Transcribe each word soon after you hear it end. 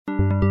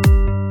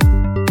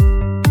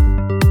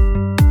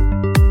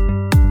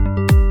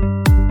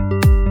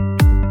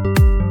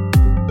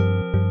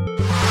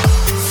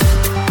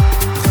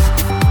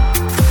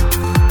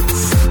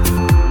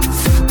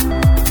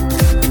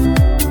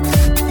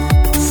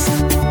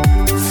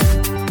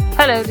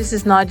Hello, this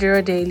is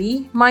Nigeria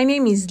Daily. My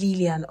name is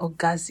Lilian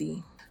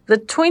Ogazi. The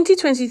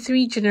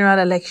 2023 general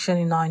election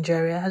in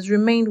Nigeria has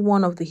remained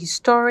one of the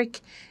historic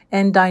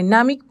and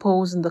dynamic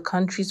polls in the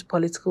country's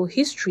political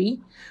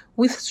history,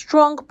 with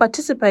strong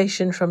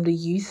participation from the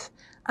youth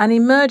and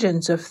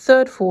emergence of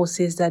third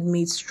forces that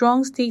made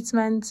strong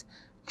statements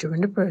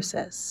during the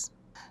process.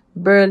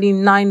 Barely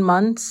 9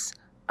 months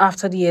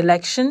after the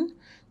election,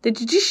 the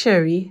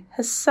judiciary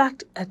has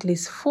sacked at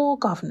least 4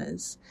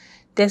 governors,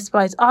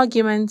 despite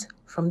arguments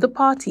from the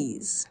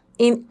parties.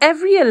 In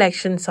every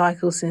election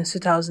cycle since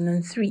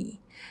 2003,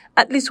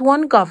 at least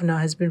one governor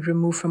has been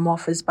removed from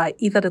office by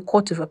either the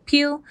Court of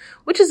Appeal,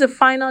 which is the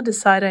final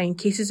decider in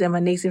cases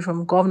emanating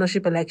from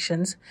governorship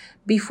elections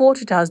before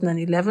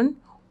 2011,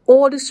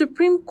 or the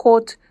Supreme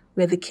Court,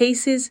 where the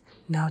cases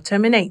now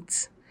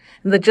terminate.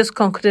 In the just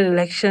concluded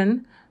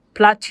election,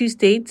 Plateau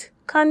State,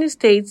 Kano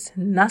State,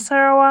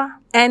 Nasarawa,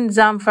 and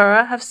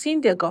Zamfara have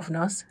seen their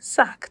governors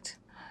sacked.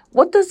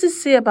 What does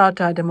this say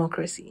about our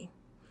democracy?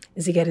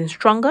 Is it getting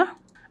stronger?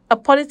 A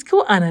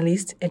political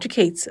analyst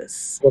educates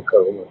us. Political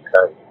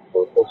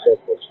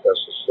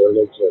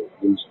sociology and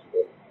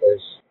history.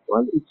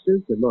 Well, it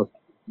says a lot.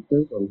 It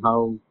depends on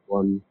how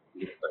one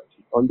looks at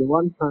it. On the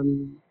one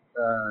hand,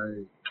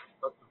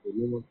 part of the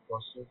normal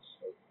process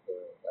of,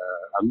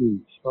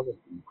 it's not a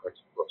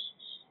democratic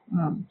process.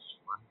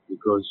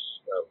 Because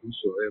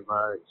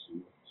whosoever is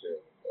not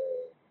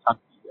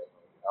happy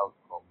about the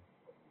outcome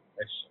of the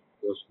election,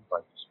 those who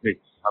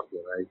participate have the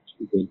right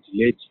to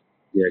ventilate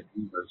their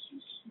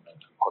grievances in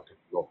the court of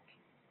law,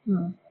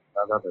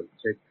 rather than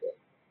take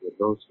the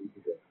laws into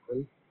their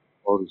hands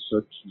or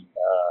resort to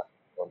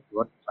on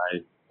what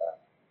side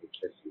the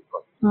case is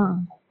got.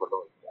 And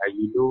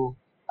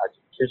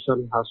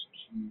education has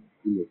to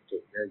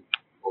take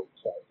both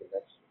sides, and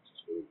that's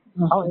true.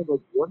 However,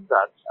 beyond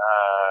that,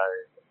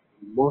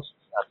 we must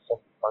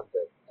accept the fact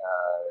that,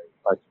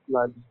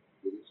 particularly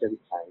in recent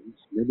times,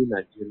 many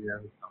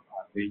Nigerians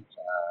are very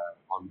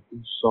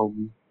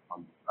unwholesome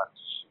on the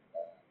practice.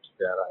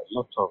 There are a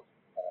lot of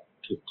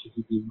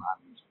criticism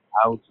and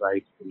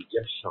outright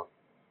rejection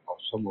of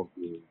some of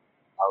the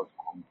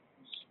outcomes of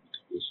these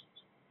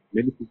litigations.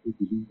 Many people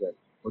believe that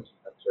what is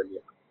actually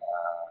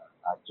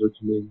a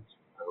judgment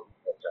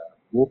that are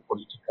more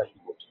politically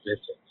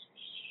motivated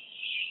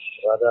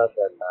rather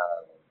than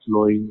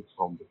flowing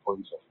from the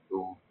point of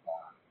view.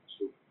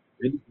 So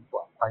many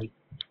people are quite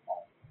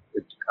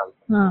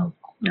critical.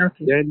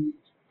 Okay. Then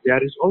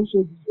there is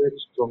also this very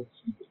strong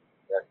feeling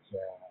that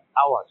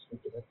our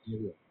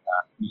secretariat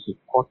is a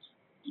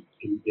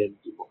court-dependent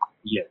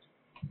democracy. Yes,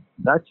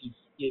 that is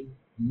in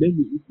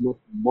many, if not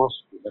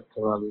most,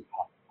 electoral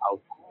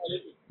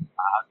outcomes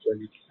are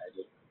actually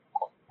decided by the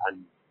court,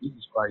 and this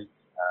is quite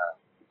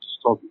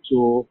disturbing.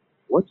 So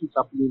what is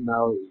happening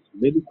now is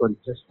many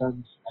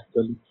contestants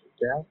actually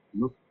prepare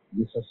not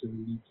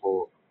necessarily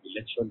for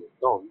election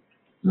alone,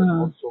 but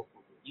also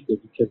for the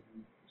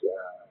inevitable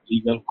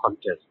legal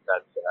contest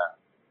that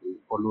will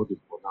follow the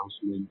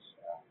pronouncements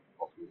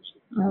of election.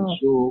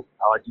 So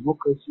our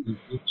democracy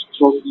is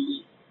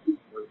strongly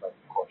influenced by the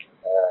court.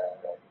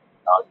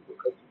 Our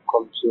democratic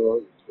culture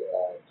is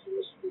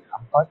seriously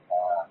hampered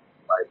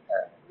by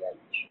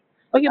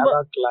Okay,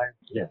 other clients.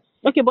 Yes.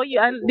 Okay, but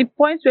the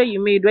points where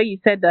you made, where you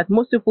said that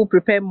most people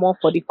prepare more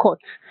for the court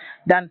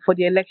than for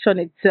the election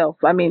itself.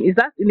 I mean, is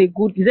that is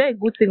that a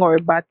good thing or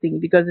a bad thing?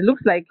 Because it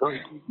looks like No.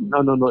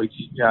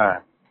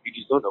 It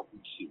is not a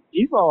good thing.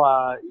 If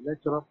our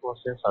electoral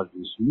process has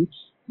been smooth,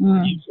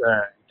 if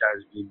it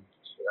has been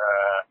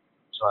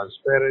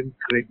transparent,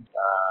 great,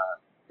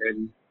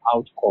 then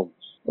outcomes.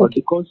 But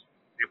because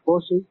the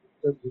process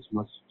itself is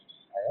massively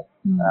higher,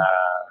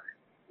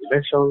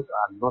 elections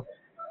are not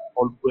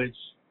always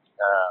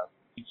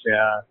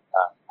fair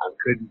and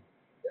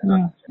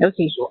credible.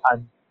 Okay. So,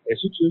 and a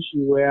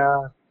situation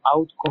where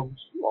outcomes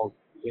of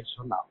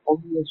election are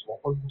almost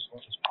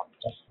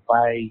contested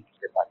by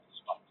the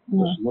participants,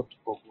 does not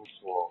go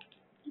for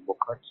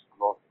democratic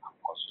growth and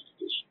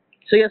consolidation.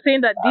 So you're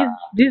saying that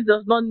this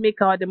does not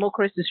make our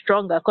democracy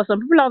stronger? Because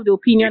some people have the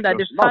opinion that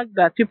the fact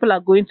that people are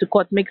going to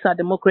court makes our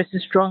democracy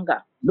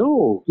stronger.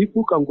 No,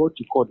 people can go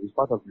to court as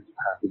part of the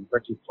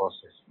democratic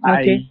process.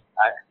 Okay.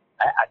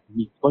 I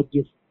admit, but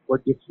the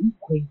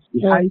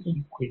high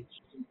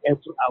frequency in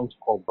every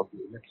outcome of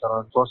the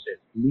electoral process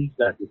means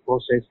that the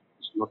process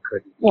is not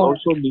credible. It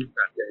also means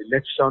that the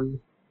election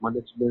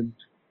management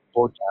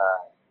board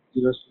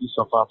seriously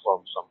suffer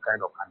from some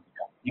kind of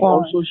handicap. It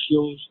also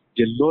shows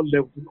the low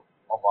level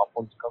of our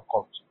political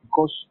culture,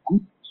 because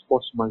good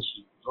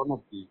sportsmanship is one of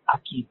the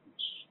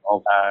attributes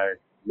of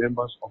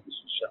members of the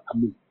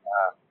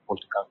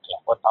political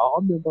class. But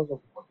our own members of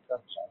the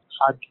political class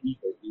hardly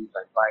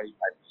identify by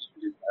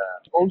discipline.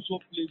 Also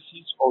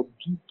places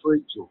undue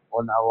pressure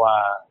on our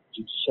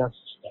judicial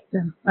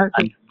system and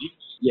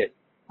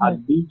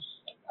leaves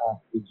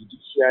the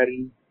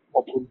judiciary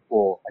open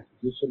for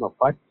accusation of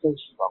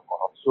partisanship and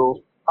corruption.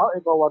 So,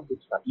 however one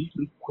looks at this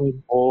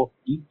frequent or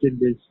this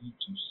tendency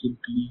to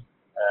simply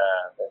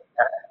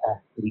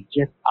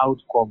reject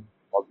outcome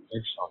of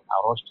election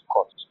and rush to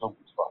court is not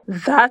good for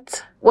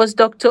That was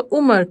Dr.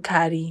 Umar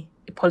Kari,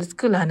 a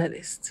political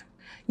analyst.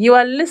 You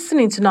are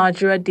listening to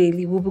Nigeria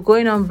Daily. We'll be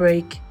going on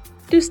break.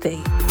 Do stay.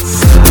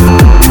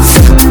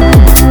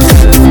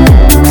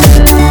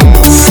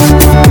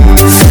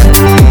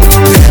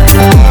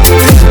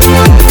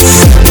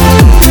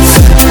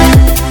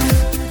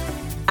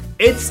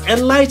 It's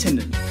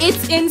enlightening.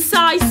 It's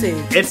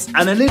incisive. It's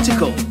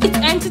analytical. It's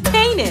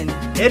entertaining.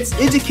 It's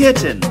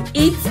educating.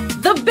 It's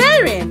The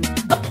Bearing,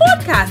 a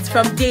podcast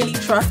from Daily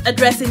Trust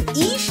addressing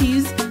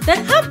issues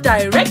that have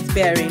direct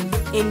bearing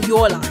in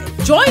your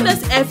life. Join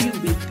us every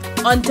week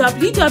on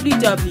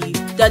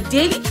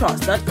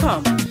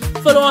www.dailytrust.com.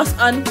 Follow us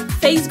on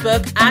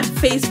Facebook at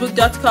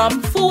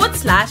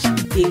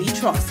facebook.com/Daily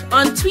Trust,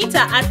 on Twitter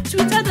at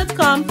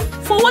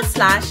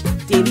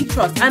twitter.com/Daily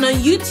Trust, and on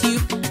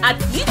YouTube at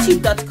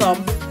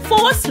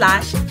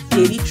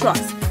youtube.com/Daily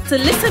Trust. To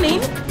listen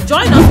in,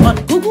 join us on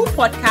Google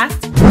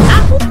Podcasts,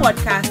 Apple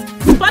Podcasts,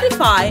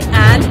 Spotify,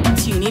 and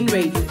TuneIn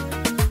Radio.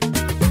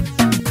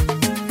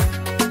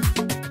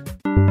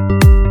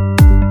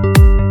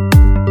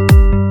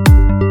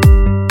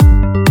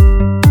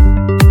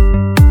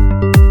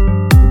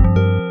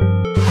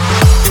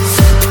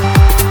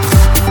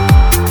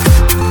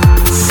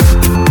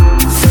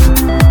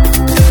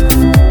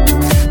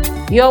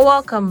 You're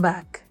welcome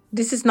back.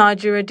 This is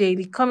Nigeria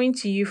Daily, coming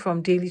to you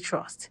from Daily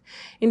Trust.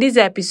 In this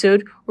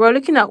episode, we're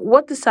looking at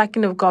what the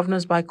sacking of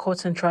governors by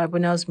courts and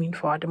tribunals mean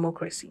for our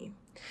democracy.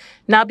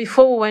 Now,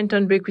 before we went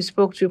on break, we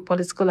spoke to a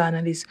political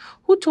analyst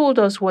who told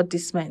us what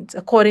this meant.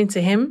 According to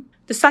him,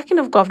 the sacking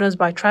of governors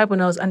by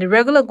tribunals and the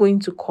regular going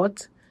to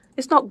court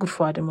is not good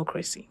for our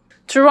democracy.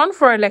 To run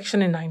for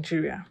election in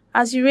Nigeria,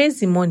 as you raise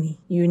the money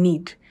you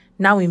need,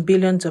 now in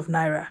billions of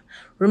naira,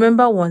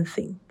 remember one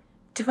thing: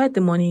 divide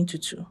the money into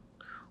two.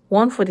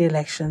 One for the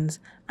elections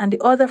and the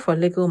other for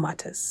legal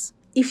matters.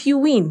 If you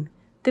win,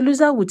 the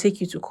loser will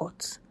take you to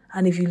court.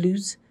 And if you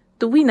lose,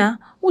 the winner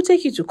will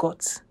take you to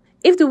court.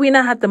 If the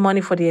winner had the money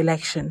for the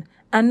election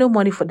and no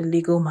money for the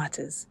legal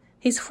matters,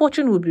 his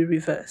fortune would be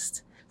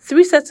reversed.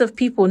 3 sets of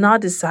people now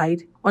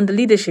decide on the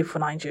leadership for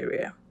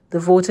Nigeria: the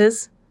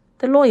voters,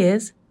 the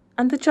lawyers,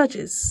 and the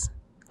judges.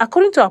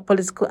 According to our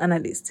political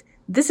analyst,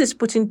 this is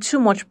putting too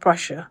much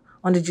pressure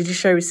on the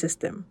judiciary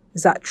system.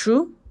 Is that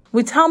true?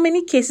 With how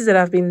many cases that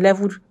have been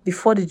leveled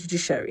before the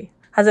judiciary,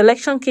 has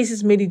election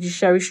cases made the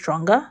judiciary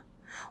stronger?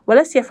 Well,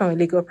 let's hear from a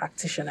legal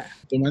practitioner.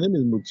 So my name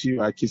is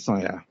Mutiu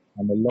Akisanya.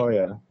 I'm a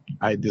lawyer.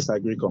 I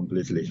disagree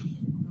completely.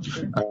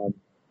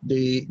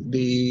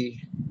 The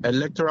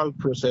electoral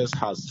process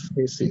has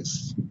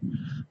phases,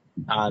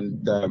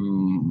 and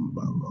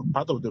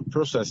part of the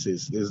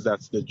processes is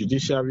that the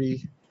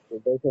judiciary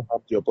will also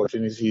have the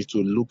opportunity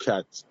to look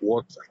at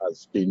what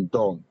has been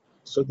done.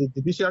 So the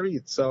judiciary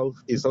itself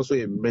is also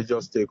a major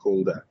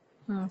stakeholder.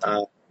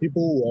 Okay.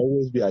 People will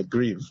always be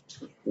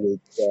aggrieved with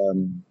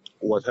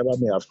whatever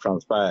may have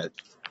transpired,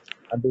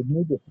 and they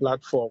need a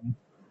platform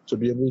to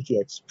be able to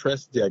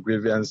express their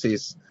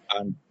grievances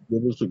and be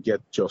able to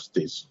get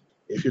justice.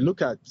 If you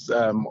look at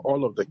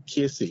all of the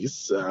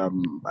cases,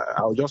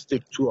 I'll just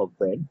take 2 of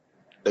them.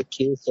 The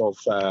case of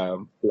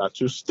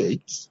Plateau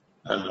State,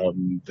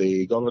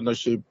 the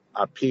governorship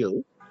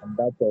appeal, and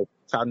that of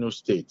Kano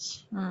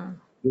State.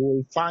 You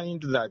will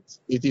find that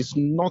it is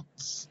not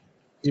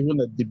even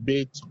a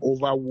debate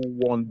over who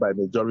won by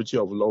majority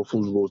of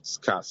lawful votes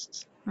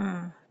cast.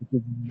 It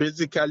is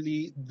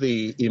basically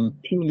the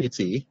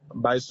impunity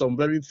by some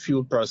very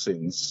few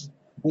persons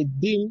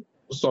within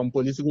some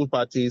political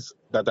parties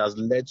that has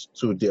led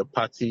to their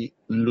party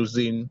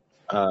losing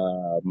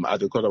at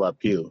the Court of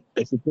Appeal.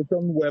 A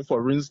situation where,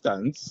 for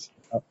instance,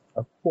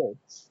 a court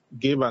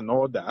gave an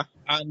order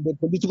and the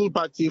political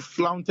party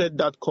flaunted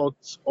that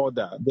court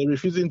order. They're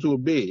refusing to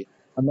obey.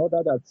 An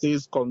order that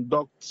says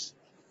conduct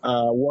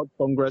ward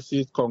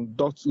congresses,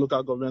 conduct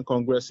local government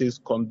congresses,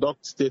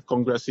 conduct state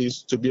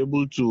congresses to be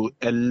able to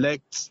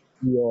elect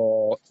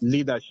your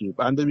leadership.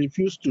 And they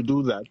refuse to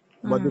do that,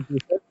 but they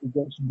prefer to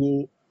just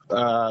go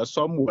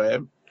somewhere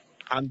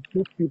and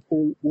put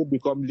people who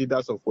become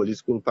leaders of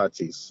political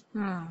parties.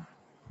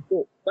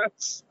 So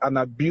that's an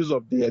abuse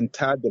of the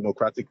entire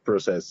democratic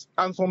process.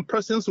 And some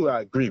persons were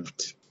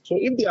aggrieved. So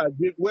if they are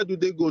aggrieved, where do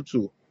they go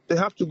to? They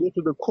have to go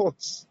to the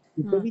courts.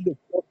 It's only the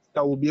courts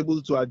that will be able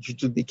to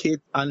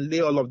adjudicate and lay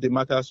all of the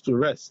matters to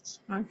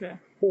rest. Okay.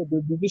 So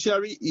the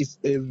judiciary is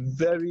a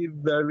very,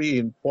 very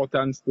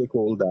important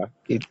stakeholder.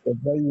 It's a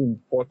very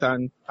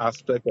important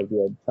aspect of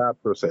the entire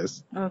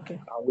process. Okay.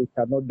 And we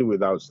cannot do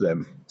without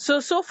them.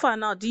 So far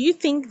now, do you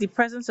think the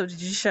presence of the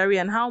judiciary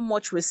and how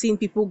much we're seeing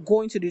people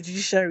going to the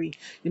judiciary,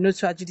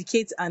 to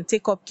adjudicate and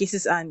take up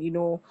cases and,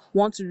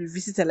 want to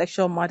revisit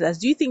election matters,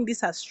 do you think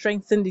this has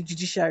strengthened the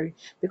judiciary?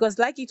 Because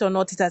like it or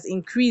not, it has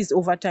increased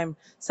over time,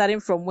 starting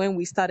from when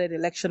we started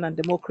election and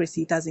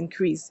democracy, it has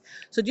increased.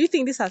 So do you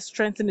think this has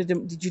strengthened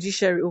the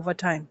judiciary over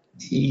time?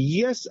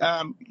 Yes.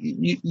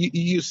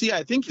 You see,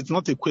 I think it's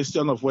not a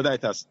question of whether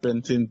it has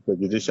strengthened the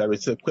judiciary.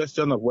 It's a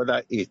question of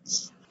whether it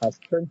has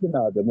strengthened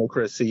our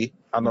democracy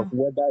and of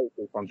whether it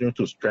will continue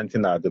to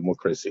strengthen our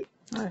democracy.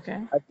 Okay.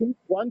 I think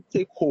one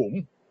take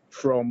home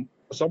from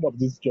some of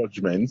these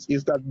judgments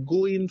is that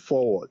going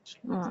forward,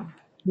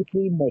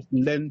 people must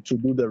learn to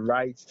do the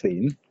right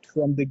thing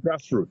from the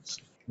grassroots,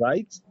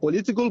 right?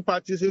 Political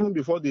parties, even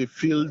before they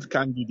field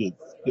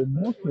candidates, they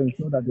must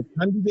ensure that the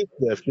candidates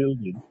they're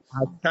fielding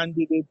are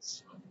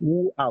candidates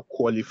who are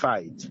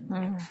qualified.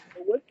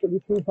 So when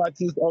political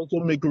parties also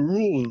make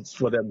rules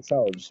for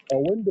themselves,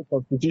 or when the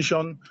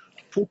Constitution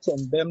puts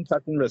on them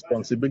certain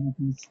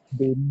responsibilities,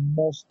 they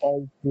must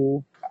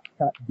also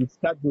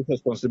discharge those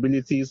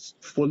responsibilities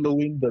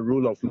following the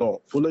rule of law,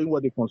 following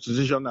what the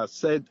Constitution has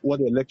said, what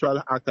the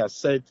Electoral Act has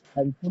said,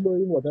 and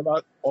following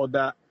whatever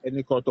order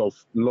any court of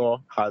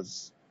law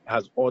has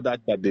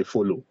ordered that they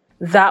follow.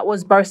 That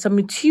was Barrister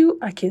Mutiu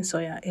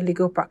Akinsoya, a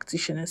legal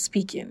practitioner,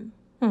 speaking.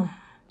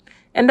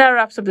 And that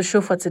wraps up the show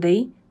for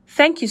today.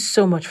 Thank you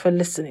so much for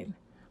listening.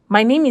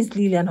 My name is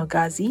Lilian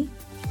Ogazi.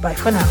 Bye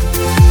for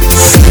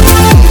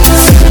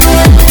now.